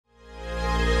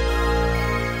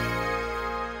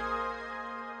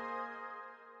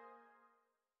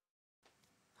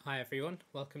Hi everyone,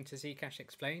 welcome to Zcash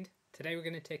Explained. Today we're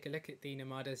going to take a look at the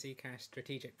Namada-Zcash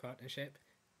strategic partnership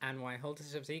and why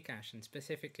holders of Zcash, and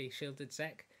specifically shielded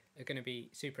ZEC, are going to be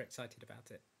super excited about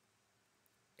it.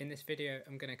 In this video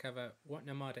I'm going to cover what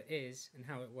Namada is and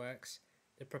how it works,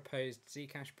 the proposed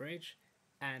Zcash bridge,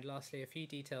 and lastly a few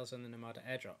details on the Namada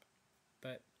Airdrop.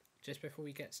 But just before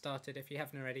we get started, if you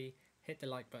haven't already, hit the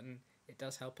like button, it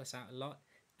does help us out a lot,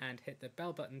 and hit the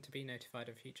bell button to be notified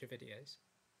of future videos.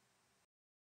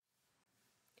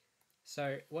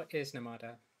 So what is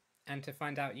Namada? And to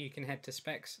find out, you can head to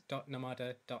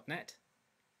specs.namada.net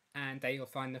and there you'll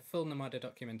find the full Namada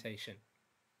documentation.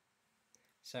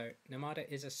 So Namada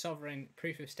is a sovereign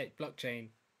proof-of-stake blockchain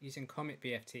using Comet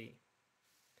BFT.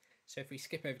 So if we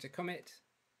skip over to Comet,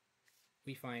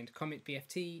 we find Comet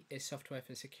BFT is software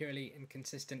for securely and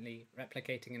consistently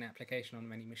replicating an application on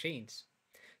many machines.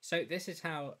 So this is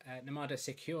how Namada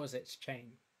secures its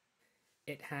chain.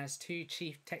 It has two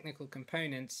chief technical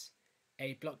components: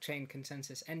 a blockchain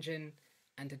consensus engine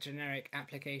and a generic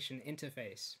application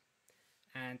interface.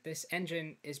 And this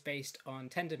engine is based on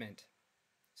Tendermint.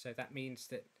 So that means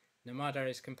that Namada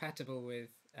is compatible with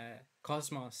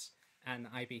Cosmos and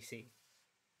IBC.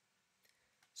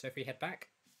 So if we head back,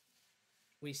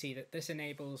 we see that this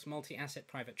enables multi-asset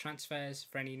private transfers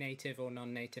for any native or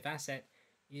non-native asset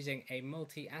using a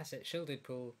multi-asset shielded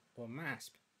pool, or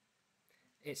MASP.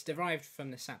 It's derived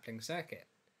from the Sapling Circuit.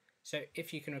 So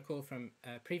if you can recall from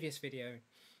a previous video,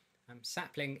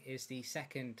 Sapling is the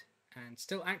second and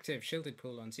still active shielded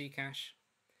pool on Zcash.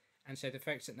 And so the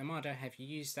folks at Namada have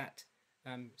used that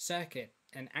circuit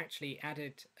and actually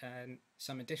added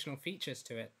some additional features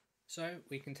to it. So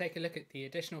we can take a look at the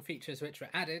additional features which were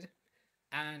added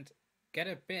and get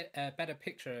a better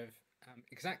picture of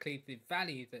exactly the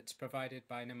value that's provided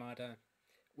by Namada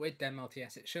with their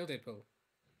multi-asset shielded pool.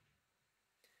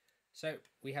 So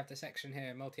we have the section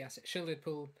here, multi-asset shielded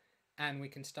pool, and we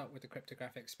can start with the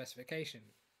cryptographic specification.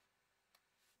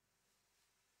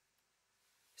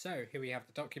 So here we have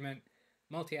the document,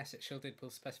 multi-asset shielded pool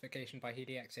specification by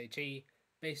HeliX AG,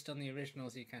 based on the original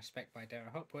Zcash spec by Dara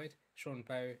Hopwood, Sean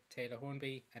Bowe, Taylor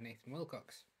Hornby, and Nathan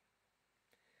Wilcox.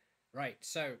 Right,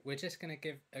 so we're just going to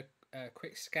give a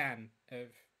quick scan of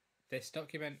this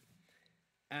document,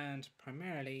 and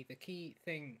primarily the key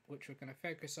thing which we're going to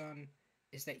focus on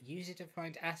is that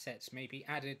user-defined assets may be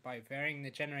added by varying the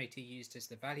generator used as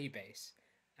the value base,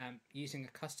 using a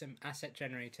custom asset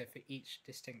generator for each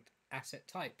distinct asset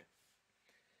type.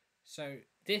 So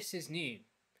this is new.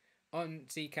 On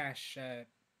Zcash,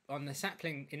 on the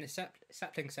Sapling, in the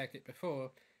Sapling circuit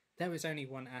before, there was only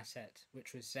one asset,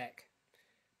 which was ZEC.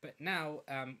 But now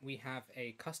we have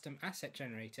a custom asset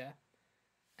generator,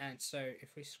 and so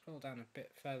if we scroll down a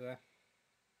bit further,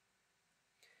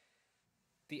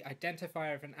 the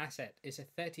identifier of an asset is a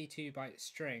 32-byte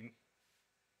string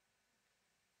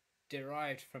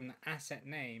derived from the asset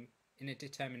name in a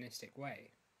deterministic way.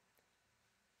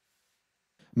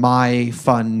 My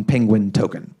fun penguin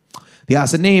token. The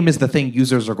asset name is the thing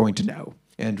users are going to know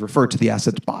and refer to the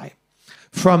asset by.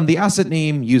 From the asset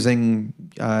name using,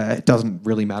 it doesn't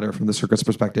really matter from the circuit's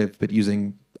perspective, but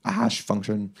using a hash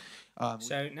function.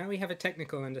 So now we have a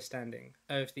technical understanding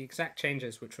of the exact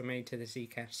changes which were made to the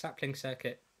Zcash Sapling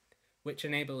Circuit, which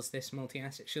enables this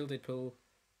multi-asset shielded pool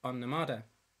on Namada.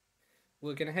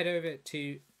 We're going to head over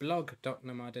to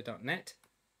blog.namada.net,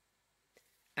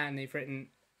 and they've written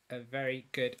a very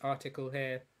good article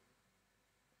here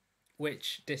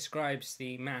which describes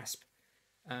the MASP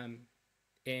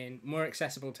in more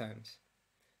accessible terms.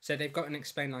 So they've got an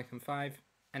explain like on 5,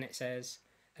 and it says,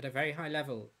 at a very high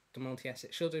level, the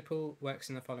multi-asset shielded pool works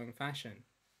in the following fashion.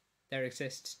 There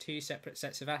exists two separate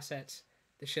sets of assets,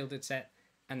 the shielded set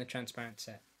and the transparent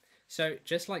set. So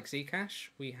just like Zcash,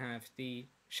 we have the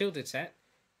shielded set,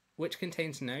 which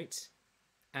contains notes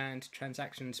and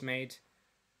transactions made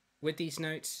with these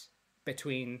notes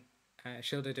between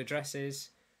shielded addresses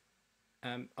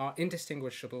are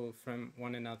indistinguishable from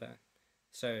one another.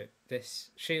 So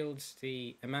this shields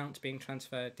the amount being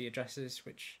transferred, the addresses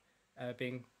which are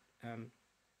being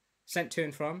sent to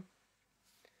and from,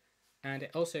 and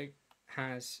it also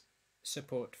has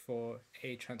support for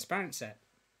a transparent set.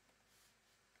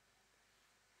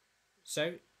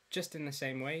 So just in the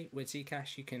same way, with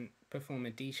Zcash you can perform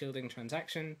a de-shielding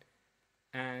transaction,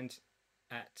 and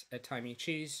at a time you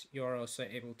choose, you're also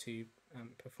able to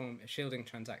perform a shielding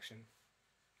transaction.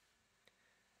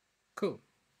 Cool.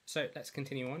 So let's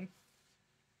continue on.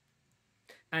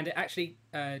 And it actually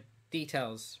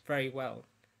details very well.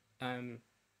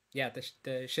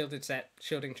 The shielded set,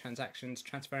 shielding transactions,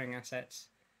 transferring assets.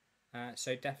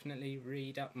 So definitely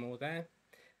read up more there.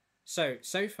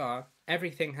 So far,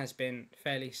 everything has been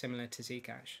fairly similar to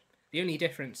Zcash. The only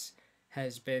difference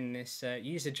has been this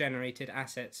user-generated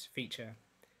assets feature.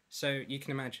 So you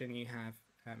can imagine you have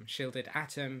shielded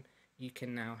Atom, you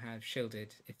can now have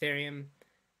shielded Ethereum,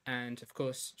 and of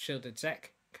course shielded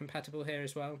Zec compatible here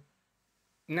as well.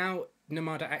 Now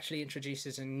Namada actually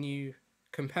introduces a new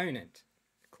component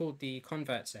called the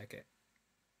convert circuit.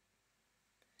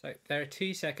 So there are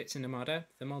two circuits in Namada.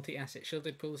 The multi-asset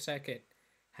shielded pool circuit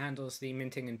handles the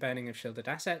minting and burning of shielded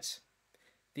assets.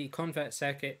 The convert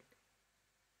circuit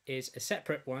is a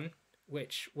separate one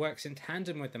which works in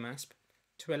tandem with the MASP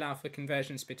to allow for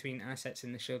conversions between assets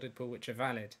in the shielded pool which are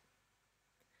valid.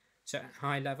 So at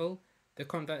high level, the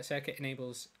convert circuit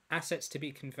enables assets to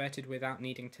be converted without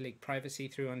needing to leak privacy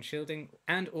through unshielding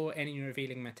and or any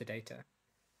revealing metadata.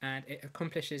 And it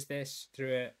accomplishes this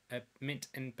through a mint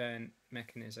and burn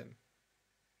mechanism.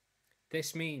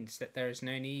 This means that there is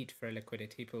no need for a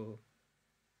liquidity pool.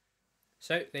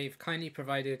 So they've kindly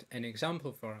provided an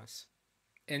example for us.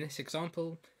 In this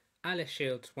example, Alice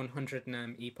shields 100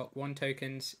 NAM Epoch 1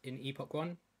 tokens in Epoch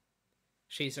 1.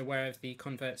 She's aware of the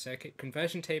convert circuit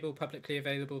conversion table publicly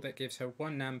available that gives her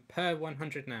 1 NAM per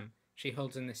 100 NAM she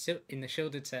holds in the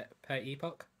shielded set per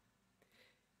epoch.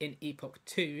 In Epoch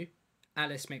 2,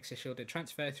 Alice makes a shielded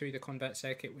transfer through the convert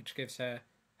circuit which gives her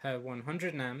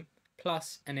 100 NAM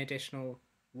plus an additional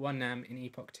 1 NAM in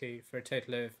Epoch 2 for a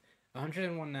total of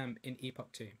 101 NAM in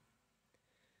Epoch 2.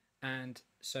 And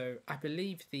so I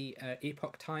believe the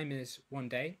epoch time is 1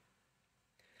 day.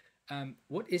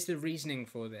 What is the reasoning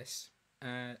for this?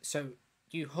 So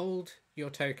you hold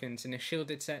your tokens in a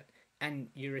shielded set and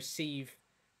you receive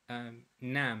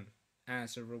NAM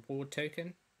as a reward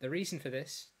token. The reason for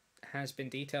this has been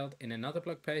detailed in another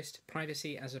blog post,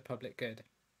 Privacy as a Public Good.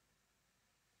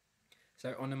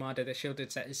 So on Namada, the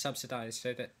shielded set is subsidized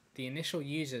so that the initial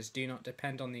users do not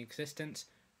depend on the existence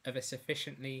of a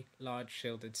sufficiently large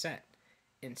shielded set.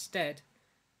 Instead,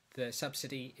 the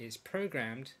subsidy is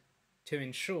programmed to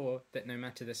ensure that no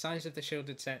matter the size of the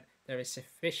shielded set, there is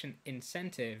sufficient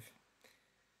incentive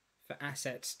for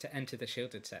assets to enter the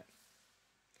shielded set.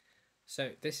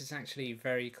 So this is actually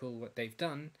very cool what they've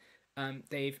done.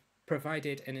 They've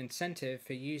provided an incentive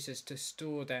for users to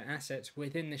store their assets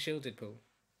within the shielded pool.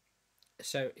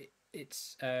 So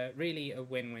it's really a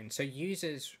win-win. So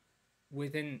users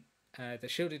within the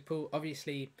shielded pool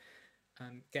obviously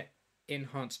get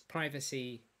enhanced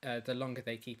privacy the longer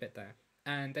they keep it there.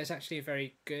 And there's actually a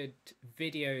very good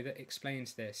video that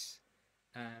explains this.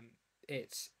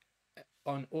 It's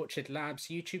on Orchard Labs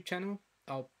YouTube channel.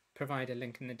 I'll provide a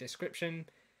link in the description.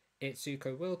 It's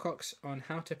Zuko Wilcox on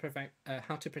how to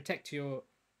protect your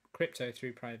crypto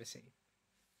through privacy.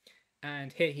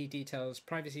 And here he details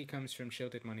privacy comes from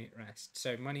shielded money at rest.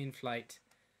 So money in flight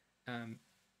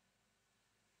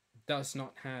does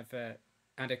not have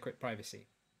adequate privacy.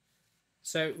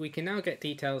 So we can now get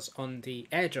details on the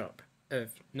airdrop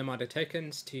of Namada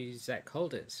tokens to Zec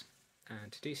holders.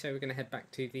 And to do so, we're going to head back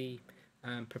to the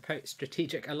proposed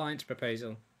strategic alliance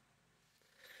proposal.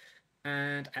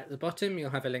 And at the bottom, you'll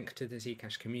have a link to the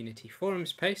Zcash community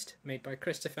forums post made by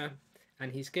Christopher.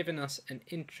 And he's given us an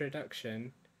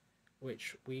introduction,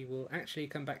 which we will actually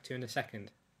come back to in a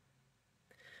second.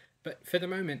 But for the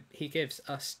moment, he gives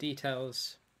us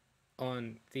details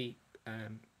on the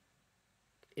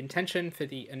intention for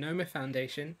the Anoma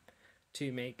Foundation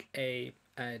to make a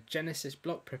Genesis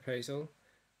block proposal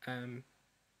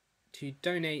to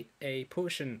donate a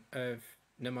portion of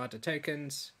Namada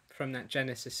tokens from that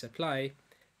Genesis supply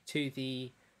to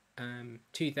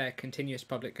their continuous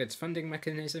public goods funding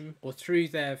mechanism, or through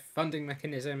their funding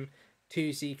mechanism to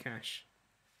Zcash.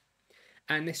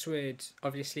 And this would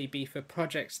obviously be for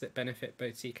projects that benefit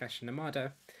both Zcash and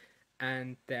Namada,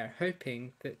 and they're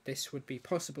hoping that this would be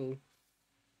possible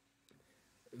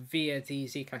via the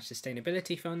Zcash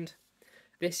Sustainability Fund.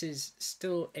 This is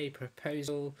still a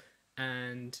proposal,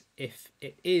 and if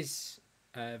it is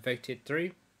voted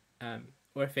through,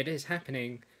 or if it is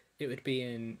happening, it would be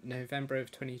in November of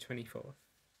 2024.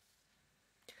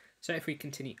 So if we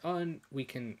continue on, we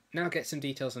can now get some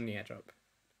details on the airdrop.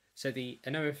 So the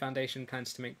Anoma Foundation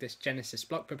plans to make this Genesis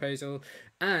block proposal,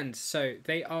 and so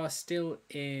they are still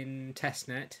in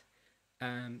testnet.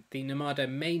 The Namada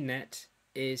mainnet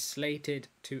is slated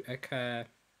to occur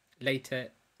later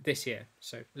this year,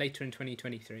 so later in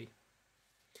 2023.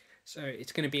 So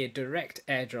it's going to be a direct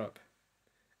airdrop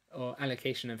or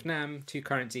allocation of NAM to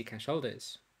current Zcash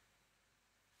holders.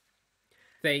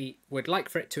 They would like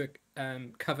for it to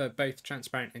cover both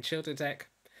transparent and shielded Zec.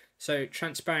 So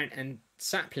transparent and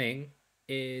Sapling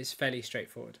is fairly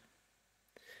straightforward.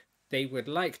 They would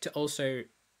like to also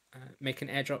make an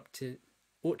airdrop to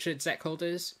Orchard ZEC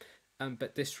holders,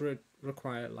 but this would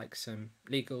require like some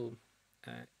legal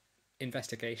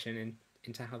investigation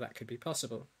into how that could be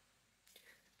possible.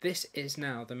 This is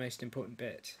now the most important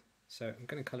bit. So I'm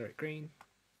going to color it green.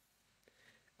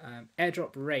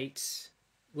 Airdrop rates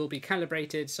will be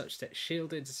calibrated such that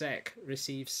shielded ZEC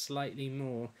receives slightly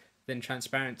more than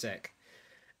transparent ZEC.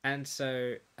 And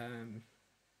so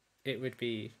it would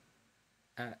be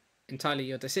entirely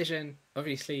your decision.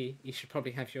 Obviously, you should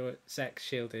probably have your ZEC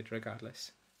shielded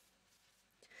regardless.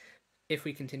 If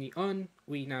we continue on,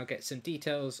 we now get some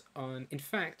details on, in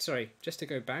fact, sorry, just to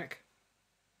go back,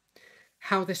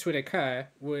 how this would occur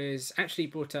was actually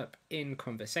brought up in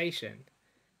conversation.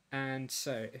 And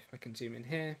so if I can zoom in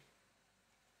here,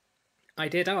 I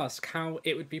did ask how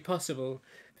it would be possible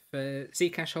for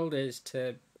Zcash holders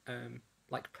to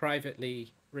like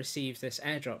privately receive this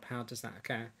airdrop. How does that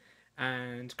occur?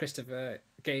 And Christopher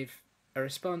gave a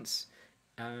response.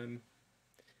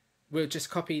 We'll just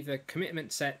copy the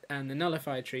commitment set and the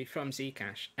nullifier tree from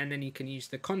Zcash, and then you can use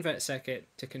the convert circuit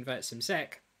to convert some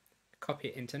ZEC, copy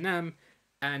it into NAM,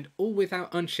 and all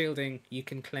without unshielding, you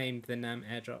can claim the NAM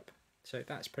airdrop. So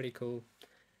that's pretty cool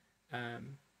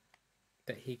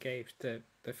that he gave the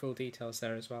full details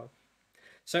there as well.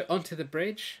 So onto the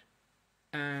bridge,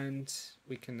 and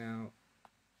we can now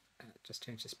just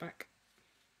change this back.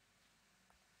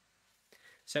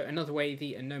 So another way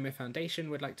the Anoma Foundation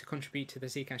would like to contribute to the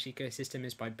Zcash ecosystem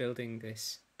is by building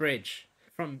this bridge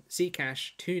from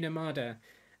Zcash to Namada,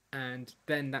 and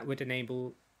then that would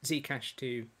enable Zcash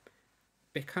to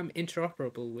become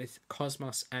interoperable with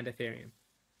Cosmos and Ethereum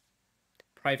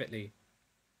privately.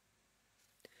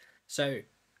 So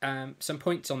some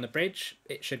points on the bridge: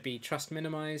 it should be trust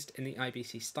minimized in the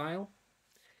IBC style.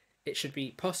 It should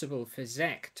be possible for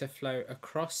ZEC to flow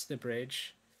across the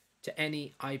bridge to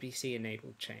any IBC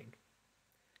enabled chain.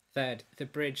 Third, the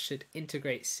bridge should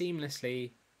integrate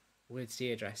seamlessly with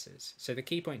Z addresses. So the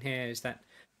key point here is that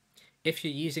if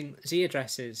you're using Z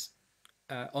addresses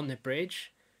on the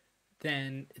bridge,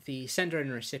 then the sender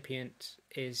and recipient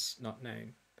is not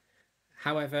known.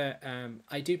 However,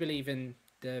 I do believe in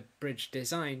the bridge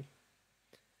design,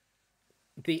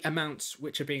 the amounts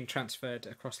which are being transferred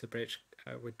across the bridge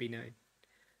would be known.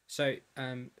 So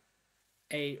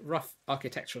a rough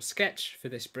architectural sketch for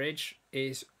this bridge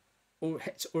it's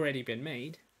already been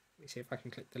made. Let me see if I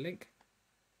can click the link.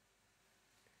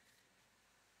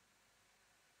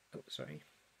 Oh, sorry.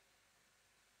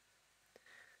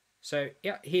 So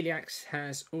yeah, Heliax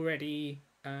has already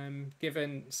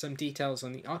given some details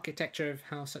on the architecture of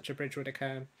how such a bridge would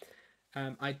occur.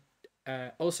 I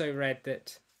also read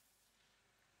that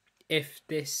if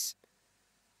this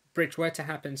bridge were to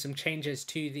happen, some changes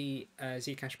to the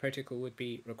Zcash protocol would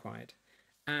be required.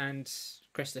 And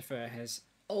Christopher has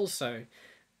also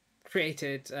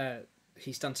created,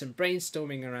 he's done some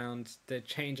brainstorming around the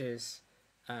changes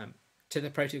to the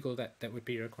protocol that would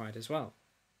be required as well.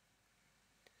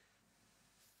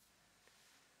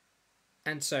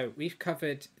 And so we've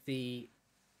covered the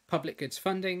public goods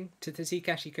funding to the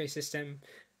Zcash ecosystem,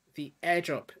 the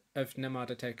airdrop of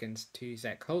Namada tokens to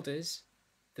ZEC holders,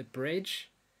 the bridge,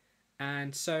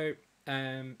 and so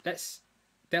let's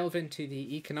delve into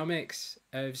the economics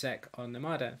of ZEC on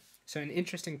Namada. So an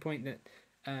interesting point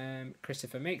that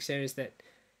Christopher makes here is that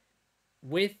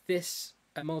with this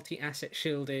multi-asset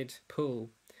shielded pool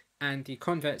and the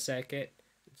convert circuit,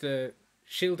 the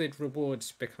shielded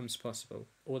rewards becomes possible,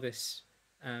 or this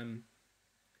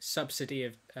subsidy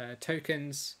of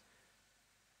tokens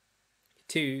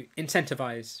to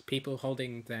incentivize people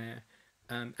holding their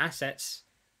assets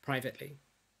privately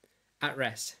at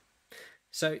rest.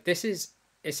 So this is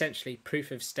essentially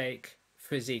proof of stake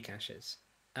for Zcashes.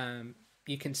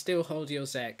 You can still hold your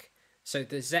ZEC. So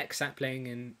the ZEC sapling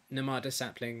and Namada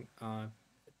sapling are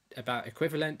about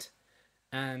equivalent,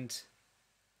 and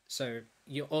so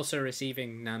you're also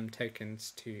receiving NAM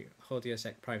tokens to hold your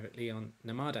ZEC privately on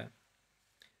Namada.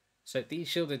 So these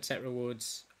shielded set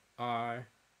rewards are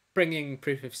bringing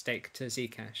proof of stake to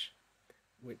Zcash,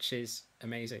 which is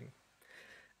amazing.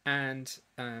 And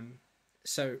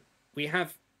so we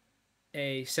have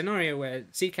a scenario where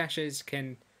Zcashers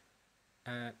can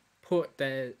port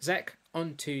their ZEC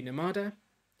onto Namada,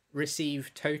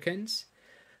 receive tokens,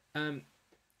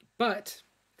 but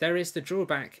there is the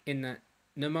drawback in that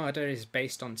Namada is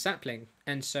based on Sapling,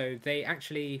 and so they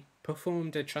actually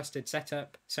performed a trusted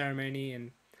setup ceremony,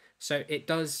 and so it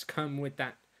does come with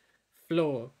that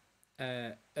flaw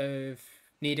of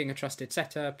needing a trusted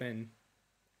setup, and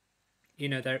you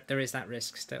know there is that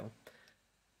risk still.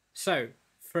 So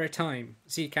for a time,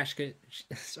 Zcashers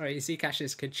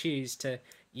could choose to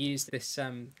use this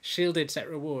shielded set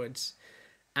rewards,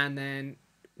 and then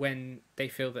when they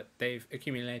feel that they've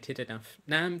accumulated enough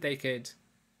NAM, they could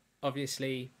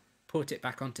obviously port it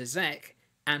back onto Zec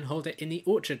and hold it in the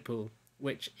orchard pool,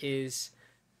 which is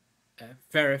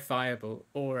verifiable,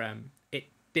 or it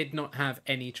did not have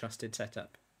any trusted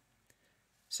setup.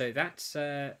 So that's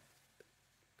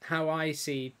how I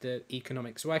see the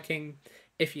economics working.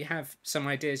 If you have some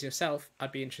ideas yourself,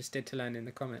 I'd be interested to learn in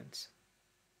the comments.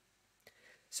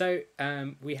 So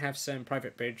we have some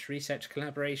private bridge research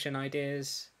collaboration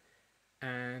ideas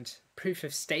and proof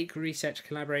of stake research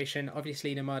collaboration.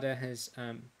 Obviously, Namada has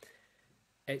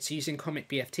it's using Comet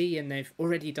BFT, and they've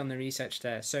already done the research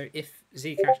there. So if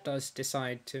Zcash does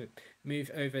decide to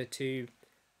move over to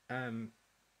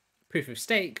proof of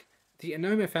stake, the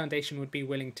Anoma Foundation would be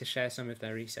willing to share some of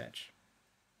their research.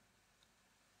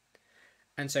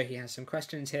 And so he has some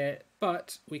questions here,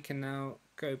 but we can now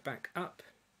go back up.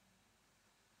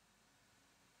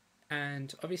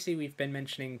 And obviously we've been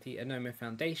mentioning the Anoma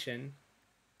Foundation.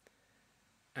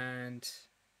 And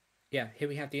yeah, here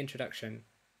we have the introduction.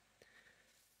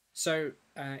 So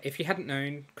if you hadn't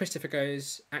known, Christopher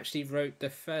Goes actually wrote the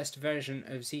first version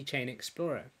of ZChain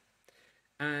Explorer.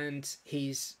 And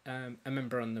he's a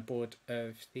member on the board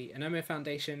of the Anoma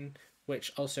Foundation,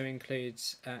 which also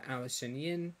includes Alison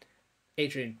Yin,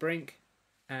 Adrian Brink,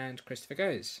 and Christopher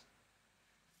Goes.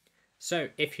 So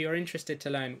if you're interested to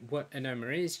learn what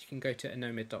Anoma is, you can go to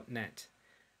anoma.net.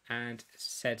 And it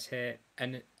says here,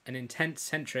 an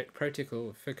intent-centric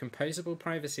protocol for composable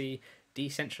privacy,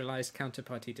 decentralized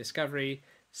counterparty discovery,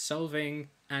 solving,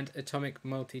 and atomic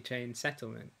multi-chain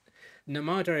settlement.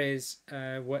 Namada is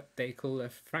what they call a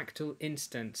fractal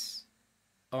instance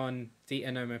on the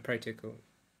Anoma Protocol.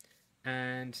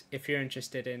 And if you're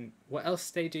interested in what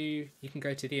else they do, you can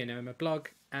go to the Anoma blog,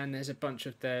 and there's a bunch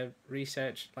of their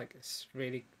research, like it's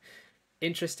really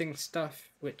interesting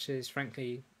stuff, which is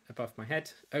frankly above my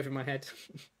head, over my head.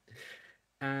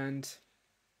 And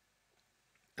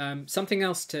something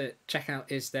else to check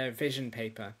out is their vision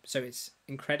paper. So it's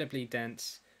incredibly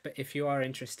dense, but if you are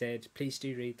interested, please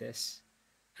do read this.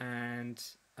 And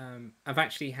I've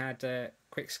actually had a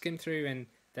quick skim through, and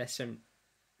there's some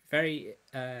very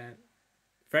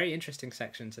interesting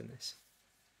sections in this.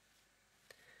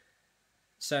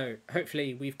 So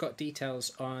hopefully we've got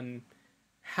details on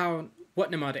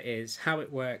what Namada is, how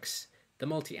it works, the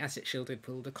multi-asset shielded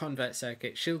pool, the convert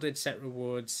circuit, shielded set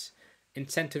rewards,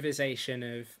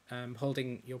 incentivization of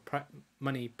holding your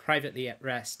money privately at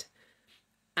rest.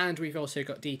 And we've also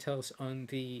got details on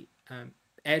the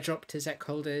airdrop to Zec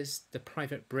holders, the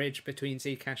private bridge between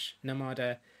Zcash,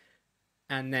 Namada,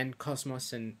 and then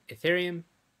Cosmos and Ethereum.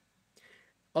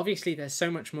 Obviously, there's so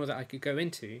much more that I could go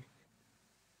into,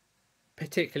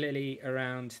 particularly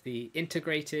around the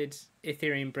integrated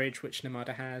Ethereum bridge, which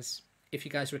Namada has. If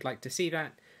you guys would like to see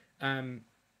that,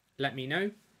 let me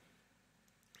know.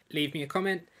 Leave me a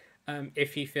comment.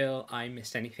 If you feel I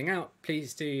missed anything out,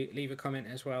 please do leave a comment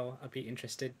as well. I'd be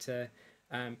interested to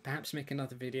perhaps make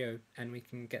another video and we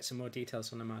can get some more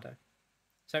details on Namada.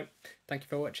 So, thank you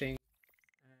for watching.